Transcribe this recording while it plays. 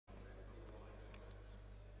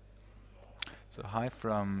So hi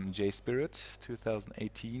from jSpirit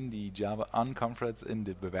 2018, the Java unconference in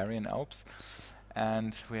the Bavarian Alps,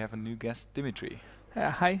 and we have a new guest, Dmitry.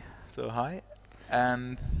 Hi. So hi,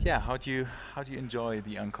 and yeah, how do you enjoy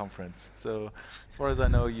the unconference? So as far as I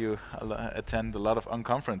know, you attend a lot of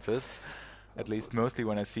unconferences. At least mostly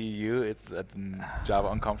when I see you, it's at a Java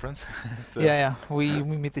unconference. So Yeah, we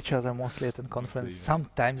meet each other mostly at the conference, mostly,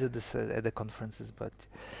 sometimes at the conferences, but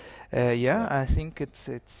yeah, yeah, I think it's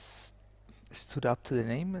stood up to the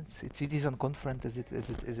name. It is unconference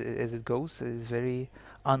as it goes. It's very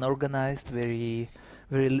unorganized, very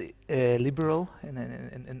liberal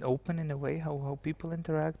and open in a way how people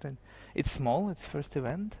interact, and it's small. It's first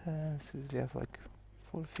event, so we have like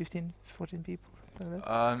 14 people. Like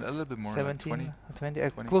that. a little bit more, like 17, 20,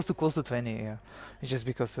 20. close to 20, yeah. It's just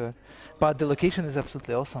because, but the location is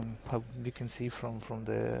absolutely awesome. How you can see from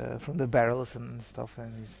the barrels and stuff,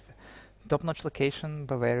 and it's top-notch location,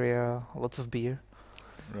 Bavaria, lots of beer,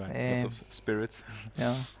 Right, lots and of spirits.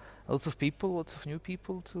 yeah, lots of people, lots of new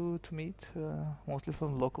people to meet, mostly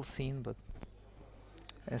from local scene, but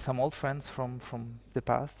some old friends from the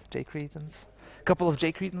past, Jake Cretans, a couple of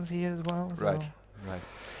Jake Cretans here as well. Right, So right.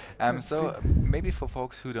 that's So great. maybe for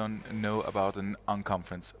folks who don't know about an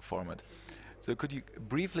unconference format, so could you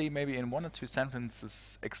briefly, maybe in one or two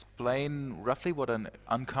sentences, explain roughly what an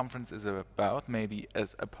unconference is about, maybe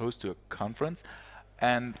as opposed to a conference,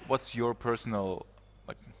 and what's your personal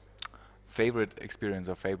like favorite experience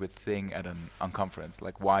or favorite thing at an unconference?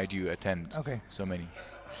 Like, why do you attend Okay. so many?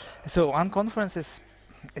 So unconference is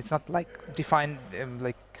it's not like defined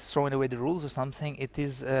like throwing away the rules or something. It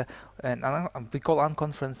is we call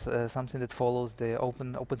unconference something that follows the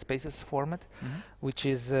open spaces format, Hmm. which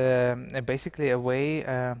is basically a way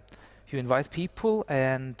you invite people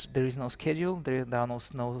and there is no schedule. There are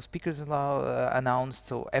no speakers announced.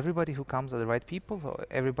 So everybody who comes are the right people. So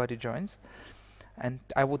everybody joins. And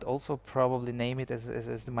I would also probably name it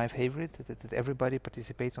as my favorite, that everybody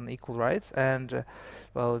participates on equal rights, and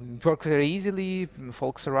well, work very easily.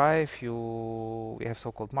 Folks arrive, you have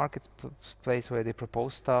so-called marketplace where they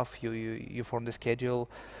propose stuff. You form the schedule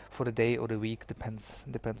for the day or the week, depends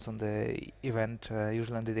on the event,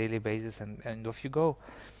 usually on the daily basis, and off you go.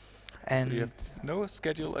 So you have And no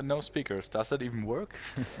schedule and no speakers. Does that even work?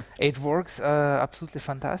 it works absolutely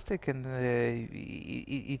fantastic, and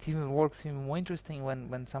it even works even more interesting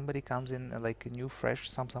when somebody comes in like a new, fresh,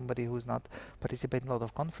 somebody who's not participating in a lot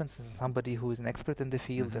of conferences, somebody who is an expert in the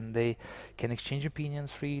field, Hmm. and they can exchange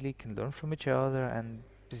opinions freely, can learn from each other, and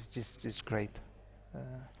it's just great. Uh,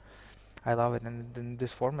 I love it, and in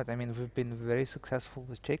this format, I mean, we've been very successful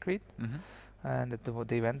with Jcrete. Hmm. And at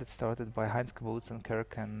the event that started by Heinz Kabutz and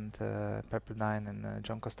Kirk and Pepperdine and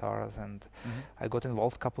John Costaras, and Hmm. I got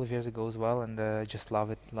involved a couple of years ago as well, and just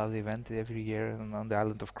love it, love the event every year on the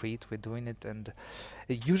island of Crete. We're doing it, and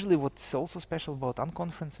usually what's also special about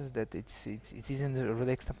unconference is that it is in a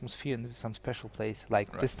relaxed atmosphere in some special place,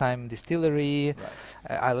 like Right. this time distillery,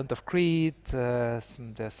 Right. island of Crete.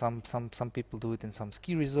 There's some people do it in some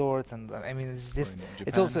ski resorts, and I mean it's Or this. in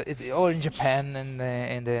It's Japan, also or in Japan and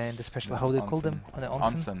in the special, the how do you call them, the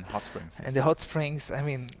onsen onsen, hot springs. and Yes. the hot springs. I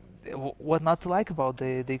mean, what not to like about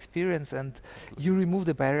the experience, and Absolutely. you remove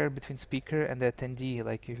the barrier between speaker and the attendee.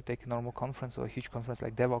 Like if you take a normal conference or a huge conference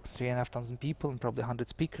like DevOps, 3,500 people and probably 100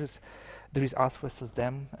 speakers, there is us versus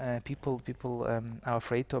them. People are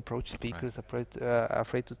afraid to approach speakers,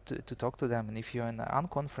 afraid to talk to them. And if you're in an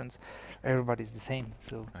unconference, everybody's the same.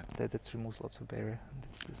 So Right. that removes lots of barrier.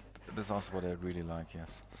 And That's also what I really like,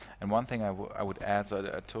 yes. And one thing I would add, so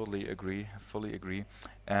I totally agree, fully agree,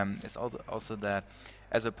 is also that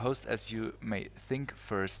as opposed as you may think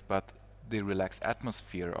first, but the relaxed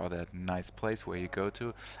atmosphere or that nice place where you go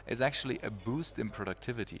to is actually a boost in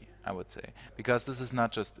productivity, I would say. Because this is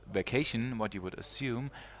not just vacation, what you would assume,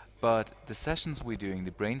 but the sessions we're doing,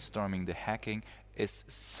 the brainstorming, the hacking, is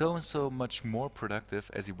so much more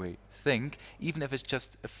productive as you may think, even if it's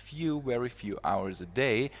just a very few hours a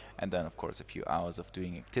day, and then of course a few hours of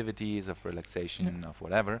doing activities, of relaxation, of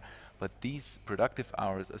whatever. But these productive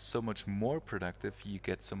hours are so much more productive, you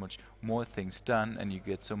get so much more things done, and you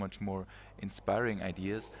get so much more inspiring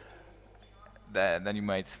ideas than you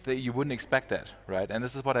might you wouldn't expect that, right? And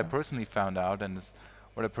this is what I personally found out, and this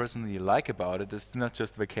what I personally like about it. It's not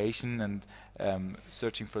just vacation and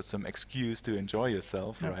searching for some excuse to enjoy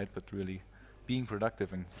yourself, Yeah. right? But really being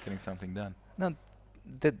productive and getting something done. No,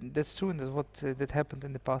 that's true, and that's what that happened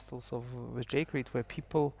in the past also with Jcrete, where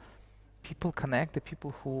people people connect, the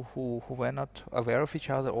people who were not aware of each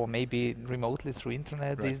other, or maybe remotely through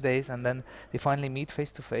internet Right. these days, and then they finally meet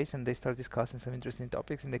face to face and they start discussing some interesting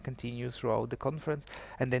topics, and they continue throughout the conference,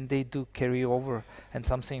 and then they do carry over, and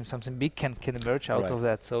something big can emerge out Right. of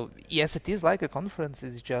that. So yes, it is like a conference.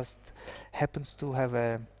 It just happens to have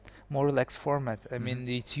a more relaxed format. I mean,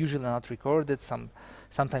 it's usually not recorded.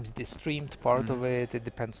 Sometimes it is streamed, part of it. It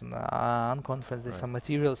depends on the unconference. There's some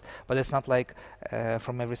materials, but it's not like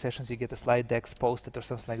from every sessions you get a slide decks posted or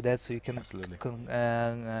something like that, so you can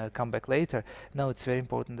come back later. No, it's very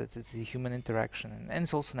important that it's a human interaction, and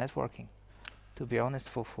it's also networking. To be honest,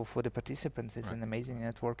 for the participants, it's an amazing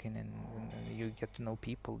networking, and you get to know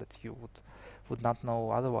people that you would not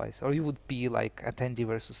know otherwise, or you would be like attendee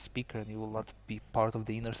versus speaker, and you will not be part of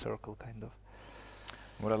the inner circle, kind of.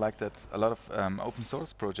 What I like that a lot of open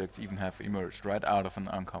source projects even have emerged right out of an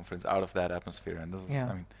unconference, out of that atmosphere, and this is,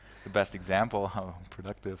 I mean, the best example how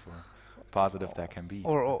productive or positive that can be.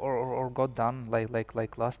 Or got done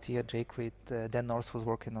like last year. jSpirit, Dan North was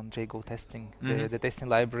working on JGo testing, the testing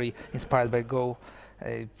library inspired by Go,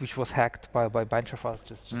 which was hacked by a bunch of us,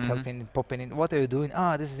 just helping, popping in. What are you doing?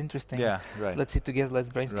 Ah, this is interesting. Yeah, right. Let's sit together. Let's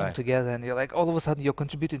brainstorm together. And you're like, all of a sudden, you're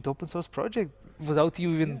contributing to open source project without you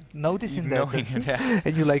even noticing that.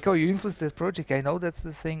 And you're like, oh, you influenced this project. I know that's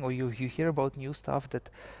the thing. Or you hear about new stuff that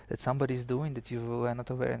somebody's doing that you are not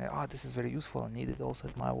aware. And oh, this is very useful. I need it also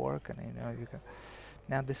at my work. And you know, you can.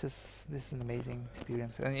 Now this is an amazing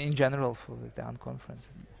experience, and in general for the unconference.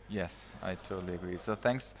 Yes, I totally agree. So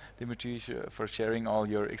thanks, Dmitry, for sharing all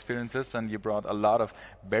your experiences, and you brought a lot of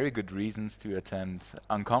very good reasons to attend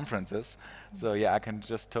unconferences. So yeah, I can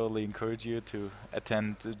just totally encourage you to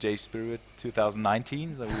attend jSpirit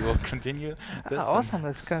 2019. So we will continue this. Awesome,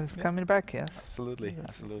 it's coming back. Yes, absolutely,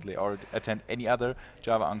 absolutely. Or attend any other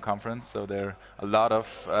Java unconference. So there are a lot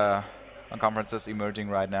of unconferences emerging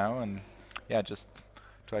right now, and yeah, just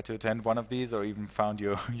try to attend one of these, or even found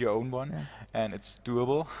your own one, and it's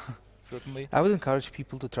doable. Certainly, I would encourage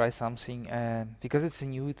people to try something because it's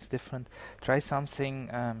new, it's different. Try something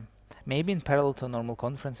maybe in parallel to normal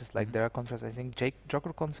conferences. Like there are conferences, I think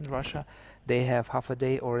JokerConf in Russia, they have half a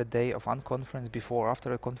day or a day of unconference before,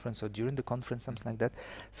 after a conference, or during the conference, something like that.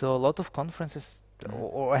 So a lot of conferences.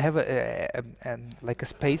 Or have like a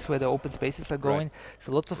space where the open spaces are going.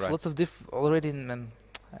 So lots of already in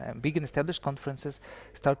big and established conferences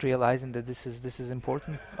start realizing that this is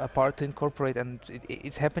important part to incorporate, and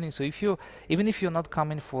it's happening. So even if you're not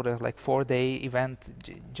coming for a like 4-day event,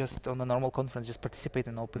 just on a normal conference, just participate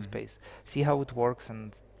in open space, see how it works,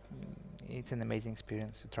 and it's an amazing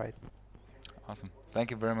experience to try it. Awesome.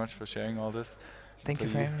 Thank you very much for sharing all this. Thank you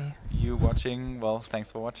for having me. You watching, well, thanks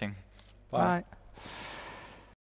for watching. Bye. Bye.